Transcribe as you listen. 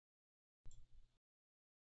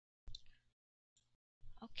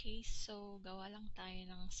Okay, so gawa lang tayo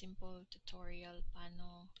ng simple tutorial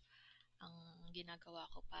paano ang ginagawa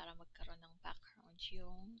ko para magkaroon ng background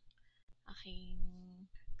yung aking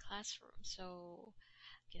classroom. So,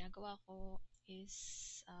 ginagawa ko is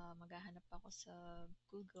maghahanap ako sa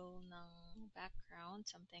Google ng background,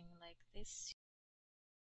 something like this.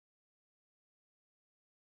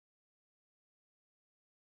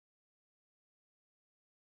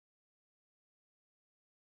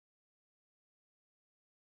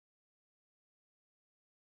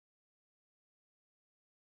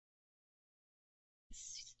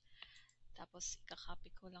 Tapos, ikakopy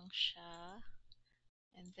ko lang siya.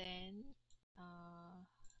 And then,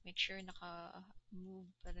 make sure naka-move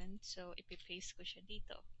pa rin. So, ipipaste ko siya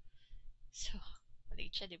dito. So,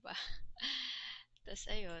 maliit siya, di ba? Tapos,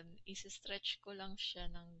 ayun, isi-stretch ko lang siya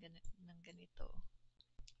ng ganito.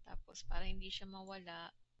 Tapos, para hindi siya mawala,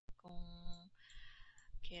 kung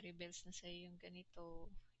carry bells na sa'yo yung ganito,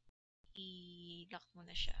 i-lock mo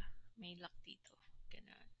na siya. May lock dito.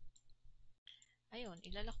 Ganun. Ayun,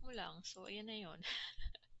 ilalak mo lang. So, ayan na yun.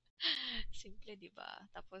 Simple, di ba?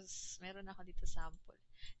 Tapos, meron ako dito sample.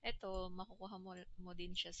 Ito, makukuha mo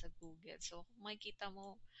din siya sa Google. So, kung makikita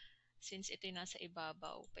mo, since ito yung nasa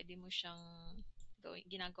ibabaw, pwede mo siyang gawin.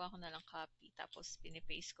 Ginagawa ko na lang copy. Tapos,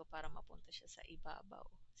 pinipaste ko para mapunta siya sa ibabaw.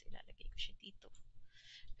 So, ilalagay ko siya dito.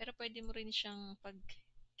 Pero, pwede mo rin siyang pag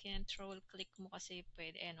control click mo kasi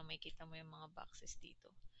pwede, makikita mo yung mga boxes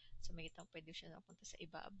dito. So, makikita mo pwede siya napunta sa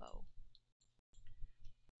ibabaw.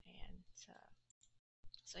 Ayan.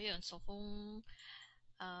 So, yun. So, kung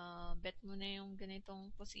bet mo na yung ganitong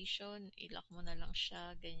position, i-lock mo na lang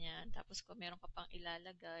siya, ganyan. Tapos kung meron ka pang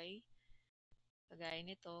ilalagay, kagaya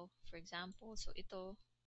nito, for example, so ito,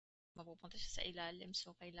 mapupunta siya sa ilalim,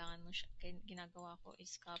 so kailangan mo siya, ginagawa ko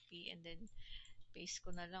is copy and then paste ko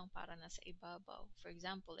na lang para nasa ibabaw. For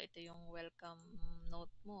example, ito yung welcome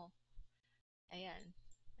note mo. Ayan,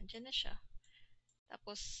 andyan na siya.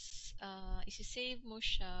 Tapos, isi-save mo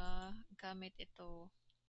siya gamit ito,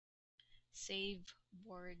 save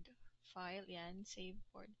board file. Yan, save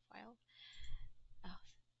board file.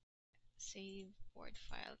 Save board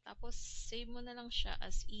file. Tapos, save mo na lang siya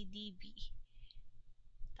as EDB.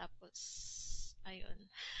 Tapos, ayun.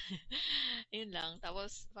 Yun lang.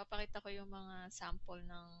 Tapos, papakita ko yung mga sample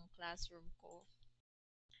ng classroom ko.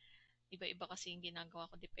 Iba-iba kasi yung ginagawa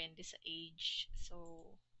ko. Depende sa age. So,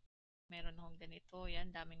 meron akong ganito.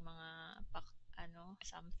 Yan, daming mga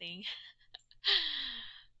something.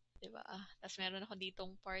 Diba? Tapos meron ako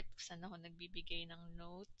ditong part saan ako nagbibigay ng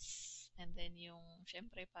notes. And then yung,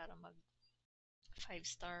 syempre, para mag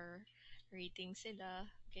 5-star rating sila.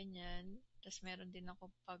 Ganyan. Tapos meron din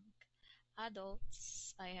ako pag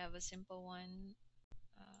adults. I have a simple one.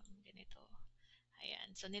 Ganito.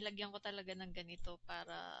 Ayan. So, nilagyan ko talaga ng ganito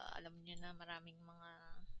para alam nyo na maraming mga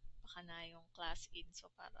pakanayong ClassIn.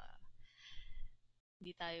 So, para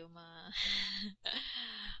hindi tayo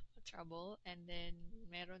trouble. And then,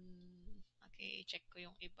 meron, okay, check ko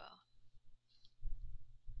yung iba.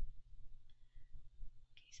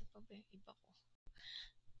 Okay, isa pa ba yung iba ko?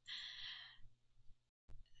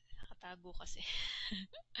 Nakatago kasi.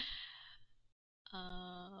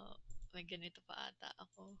 May ganito pa ata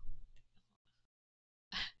ako.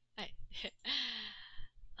 Ay.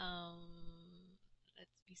 um,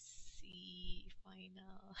 let me see.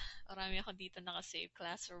 Final. Marami ako dito nakasave.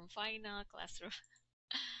 Classroom final, classroom.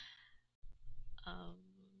 um,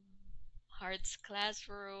 Hearts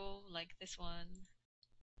classroom, like this one.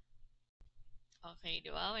 Okay, di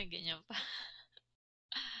ba? May ganyan pa.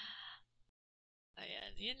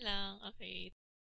 Ayan, yun lang. Okay.